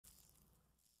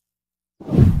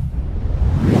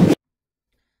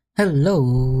Hello,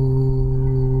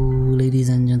 ladies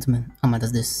and gentlemen, I'm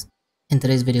iDuzzDis. In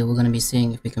today's video, we're going to be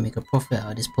seeing if we can make a profit out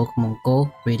of this Pokemon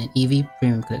Go Radiant Eevee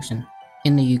Premium Collection.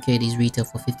 In the UK, these retail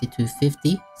for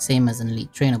 $52.50, same as an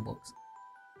Elite Trainer box.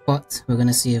 But we're going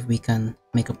to see if we can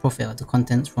make a profit out of the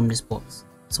contents from this box.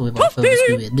 So without further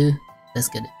ado, let's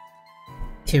get it.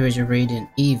 Here is your Radiant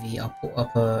Eevee. I'll put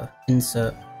up a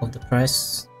insert of the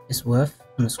price it's worth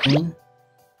on the screen.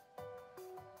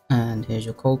 And here's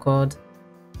your code card.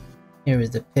 Here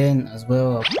is the pin as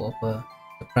well. I'll put up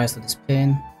the price of this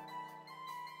pin.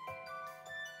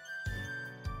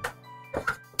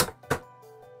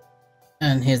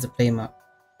 And here's the playmat.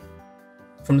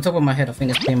 From the top of my head, I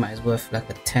think this playmat is worth like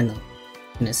a tenner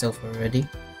in itself already.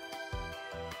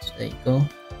 So there you go.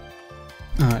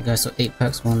 Alright guys, so 8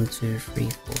 packs. 1, 2, 3,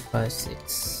 4, 5,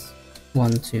 6.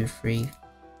 1, 2, 3,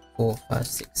 4, 5,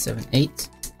 6, 7, 8.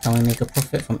 And we make a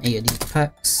profit from 8 of these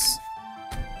packs.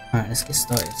 Alright, let's get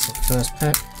started. So first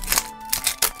pack.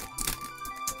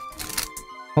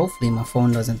 Hopefully my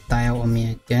phone doesn't die out on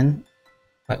me again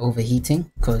by overheating,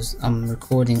 because I'm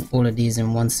recording all of these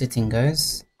in one sitting,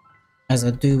 guys, as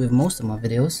I do with most of my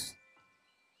videos.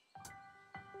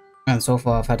 And so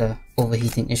far I've had a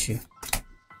overheating issue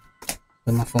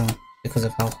with my phone because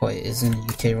of how hot it is in the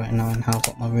UK right now and how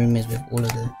hot my room is with all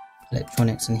of the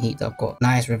electronics and heat that I've got.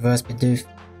 Nice reverse Bidoof.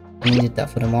 I needed that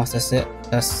for the master set.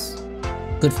 That's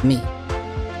good for me.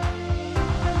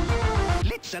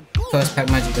 First pack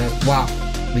magic, guys. Wow,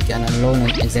 we get an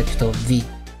Alolan Executor V.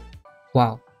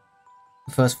 Wow.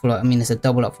 First full out. I mean, it's a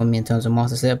double up for me in terms of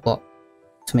master set, but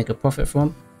to make a profit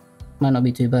from might not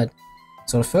be too bad.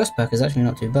 So the first pack is actually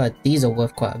not too bad. These are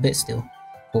worth quite a bit still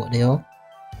for what they are.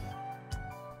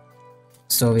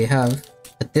 So we have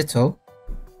a Ditto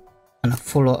and a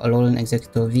full out Alolan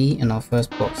Executor V in our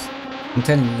first box. I'm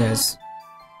telling you guys,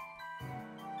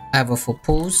 either for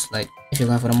pulls, like if you're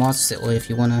going for the master set, or if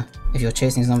you're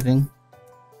chasing something,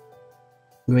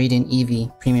 Radiant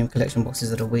Eevee Premium Collection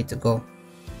boxes are the way to go.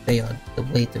 They are the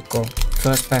way to go.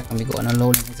 First pack, and we got an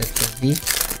Alolan Executor V,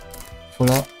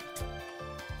 full art,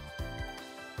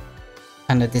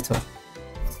 and a Ditto,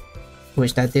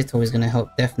 which that Ditto is going to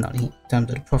help definitely in terms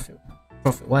of the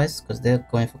profit wise, because they're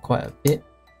going for quite a bit.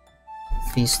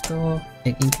 V-Star,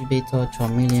 Egg Incubator,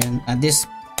 Charmeleon. At this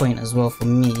point as well for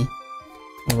me,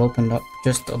 I've opened up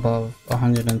just above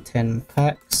 110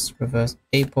 packs, reverse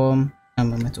Apom, and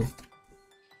my metal.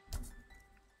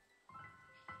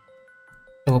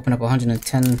 I've opened up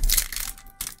 110,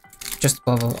 just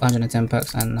above 110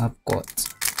 packs, and I've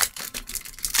got,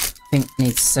 I think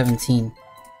needs 17,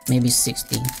 maybe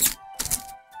 16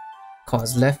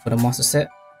 cards left for the master set.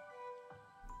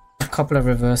 A couple of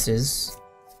reverses,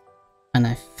 and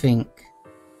I think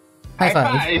high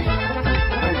five.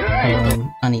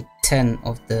 I need 10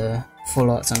 of the full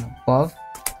arts and above.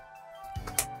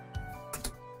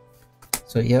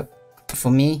 So yep,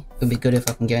 for me it would be good if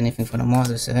I can get anything for the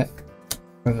master set.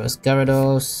 Reverse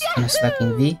Gyarados and a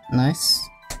Slacking V, nice.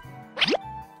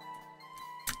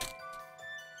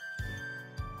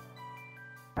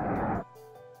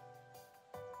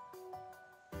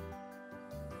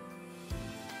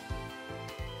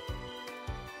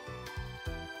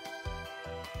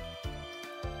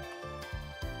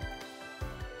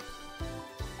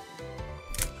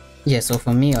 Yeah, so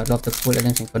for me, I'd love to pull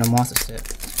anything for the master set,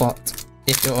 but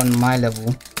if you're on my level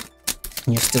and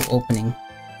you're still opening,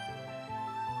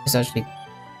 it's actually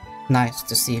nice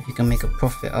to see if you can make a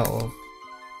profit out of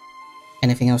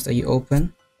anything else that you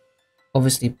open.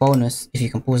 Obviously bonus if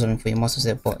you can pull something for your master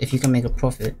set, but if you can make a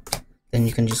profit, then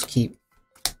you can just keep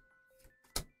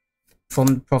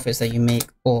from profits that you make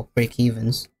or break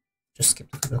evens. Just skip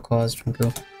a couple of cards,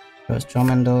 Tranquil. First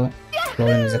Charmander,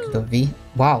 Alolan Executor V.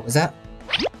 Wow, is that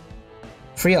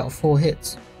 3 out of 4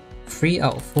 hits? 3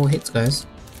 out of 4 hits, guys,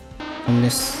 from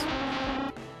this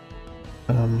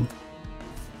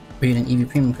Radiant Eevee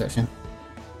Premium Collection.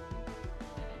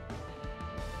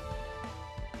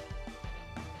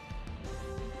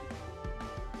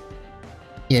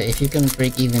 Yeah, if you can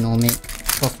break even or make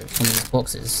profit from these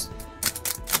boxes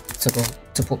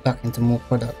to put back into more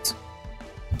product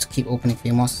to keep opening for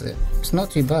your master set, it's not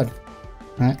too bad,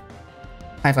 right?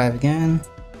 High five again.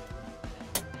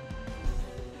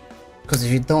 Because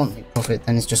if you don't make profit,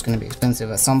 then it's just going to be expensive.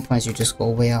 At some points you just go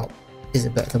way out. Is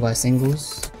it better to buy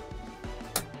singles,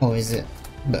 or is it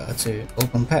better to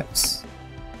open packs?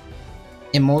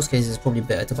 In most cases it's probably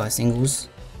better to buy singles,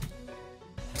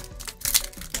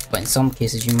 but in some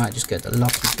cases you might just get the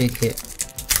lucky big hit,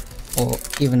 or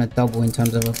even a double in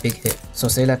terms of a big hit. So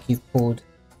say like you've pulled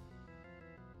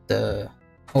the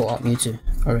Art Mewtwo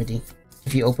already.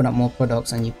 If you open up more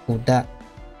products and you pull that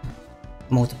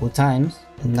multiple times,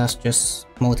 and that's just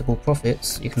multiple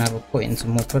profits. You can either put into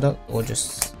more product or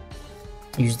just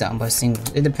use that and buy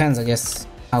singles. It depends, I guess,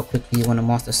 how quickly you want to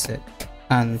master set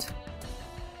and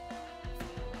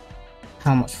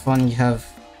how much fun you have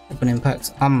opening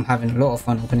packs. I'm having a lot of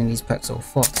fun opening these packs so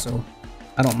far, so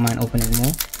I don't mind opening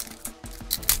more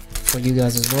for you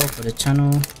guys as well, for the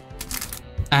channel,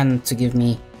 and to give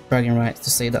me bragging rights to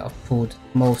say that I've pulled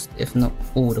most, if not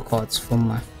all, the cards from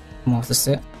my master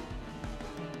set.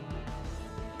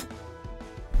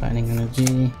 Lightning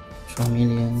Energy,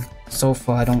 Charmeleon. So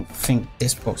far I don't think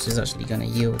this box is actually going to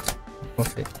yield a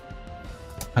profit.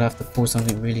 I'd have to pull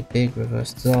something really big.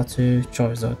 Reverse Zatu,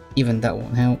 Charizard, even that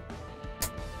won't help.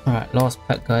 Alright, last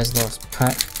pack guys, last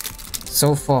pack.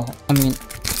 So far, I mean,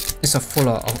 it's a full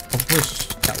art. I wish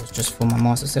that was just for my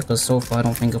master set, because so far I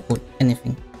don't think I pulled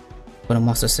anything for the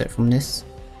master set from this.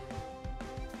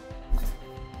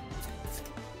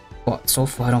 But so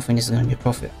far I don't think this is going to be a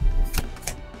profit.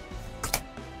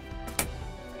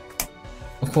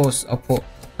 Of course, I'll put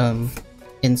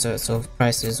inserts of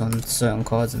prices on certain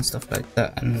cards and stuff like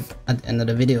that, and at the end of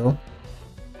the video,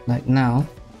 like now,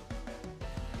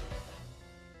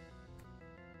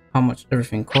 how much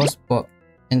everything costs. But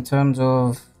in terms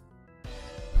of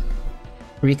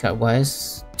recap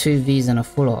wise, 2 Vs and a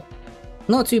full art,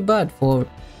 not too bad for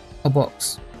a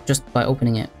box just by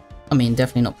opening it. I mean,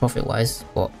 definitely not profit wise,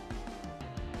 but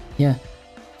yeah.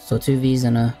 So 2 Vs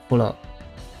and a full art,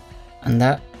 and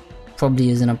that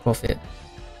probably isn't a profit.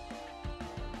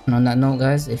 And on that note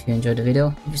guys, if you enjoyed the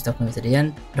video, if you stuck with me to the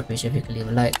end, I'd appreciate if you could leave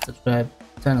a like, subscribe,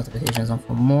 turn notifications on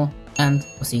for more, and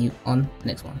I'll see you on the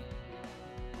next one.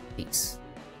 Peace.